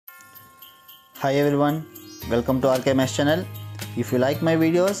Hi everyone, welcome to RKMS channel. If you like my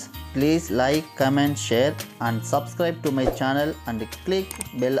videos, please like, comment, share and subscribe to my channel and click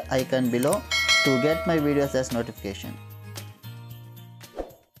bell icon below to get my videos as notification.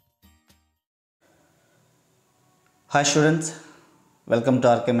 Hi students, welcome to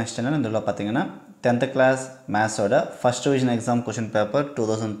RKMS channel. இதில் பார்த்தீங்கன்னா 10th class maths ஓட first division exam question paper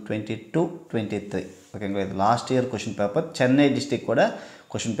 2022-23 ஓகேங்களா. இது last year question paper Chennai டிஸ்ட்ரிக்டோட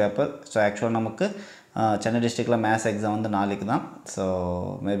question paper. So ஆக்சுவலாக நமக்கு சென்னை டிஸ்ட்ரிக்டில் maths exam வந்து நாளைக்கு தான். ஸோ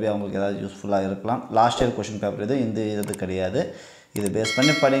மேபி அவங்களுக்கு ஏதாவது யூஸ்ஃபுல்லாக இருக்கலாம். லாஸ்ட் இயர் கொஷின் பேப்பர் இது கிடையாது. இது பேஸ்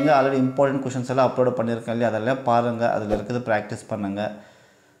பண்ணி படிங்க. ஆல்ரெடி இம்பார்ட்டன்ட் கொஷின்ஸ் எல்லாம் அப்லோட் பண்ணியிருக்கேன் இல்லையா, அதெல்லாம் பாருங்கள், அதில் இருக்கிறது ப்ராக்டிஸ் பண்ணுங்கள்.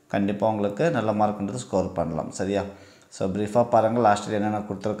 கண்டிப்பாக உங்களுக்கு நல்ல மார்க்ன்றது ஸ்கோர் பண்ணலாம். சரியா? ஸோ ப்ரீஃபாக பாருங்கள் லாஸ்ட் இயர் என்னென்ன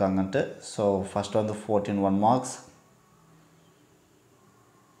கொடுத்துருக்காங்கன்ட்டு. ஸோ ஃபஸ்ட்டு வந்து 14 1 marks.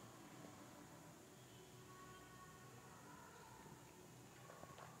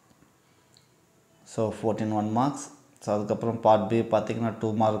 So 14 1 marks. ஸோ அதுக்கப்புறம் பார்ட் பி பார்த்திங்கன்னா 2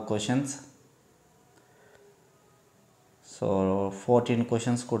 mark கொஷின்ஸ். ஸோ 14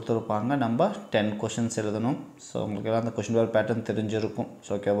 கொஷின்ஸ் கொடுத்துருப்பாங்க, நம்ம 10 கொஷின்ஸ் எழுதணும். ஸோ உங்களுக்கு எல்லாம் அந்த கொஷின் பேப்பர் பேட்டர்ன் தெரிஞ்சிருக்கும்.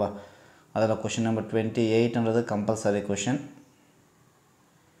 ஸோ ஓகேவா, அதில் கொஷின் நம்பர் 28ன்றது கம்பல்சரி கொஷின்.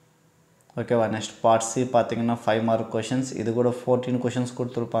 ஓகேவா. நெக்ஸ்ட் பார்ட் சி பார்த்திங்கன்னா 5 mark கொஷின்ஸ். இது கூட 14 கொஷின்ஸ்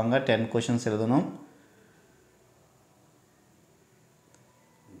கொடுத்துருப்பாங்க, 10 கொஷின்ஸ் எழுதணும்.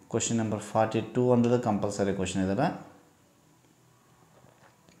 கொஷின் நம்பர் 42ன்றது கம்பல்சரி கொஷின் இதில்.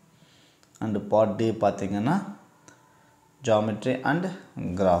 அண்டு பார்ட் டி பார்த்திங்கன்னா ஜாமெட்ரி அண்ட்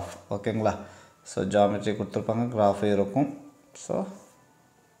கிராஃப். ஓகேங்களா. ஸோ ஜாமெட்ரி கொடுத்துருப்பாங்க, கிராஃப் இருக்கும். ஸோ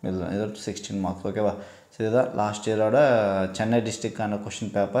இது 16 marks. ஓகேவா. ஸோ இதுதான் last இயரோட Chennai டிஸ்ட்ரிக்டான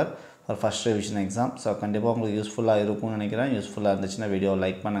question paper for first revision exam. So கண்டிப்பாக உங்களுக்கு யூஸ்ஃபுல்லாக இருக்கும்னு நினைக்கிறேன். யூஸ்ஃபுல்லாக இருந்துச்சுன்னா வீடியோ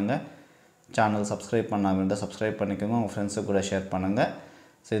லைக் பண்ணுங்கள். சேனல் சப்ஸ்கிரைப் பண்ணாமல் இருந்தால் சப்ஸ்கிரைப் பண்ணிக்கோங்க, உங்கள் ஃப்ரெண்ட்ஸுக்கு கூட ஷேர் பண்ணுங்கள்.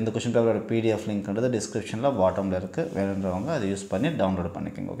 ஸோ இந்த கொஷின் பேப்பரோட பிடிஎஃப் லிங்க்ன்றது டிஸ்கிரிப்ஷனில் பாட்டமில் இருக்குது, வேணுன்றவங்க அதை யூஸ் பண்ணி டவுன்லோட்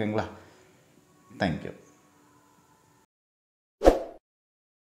பண்ணிக்கோங்க. ஓகேங்களா. தேங்க்யூ.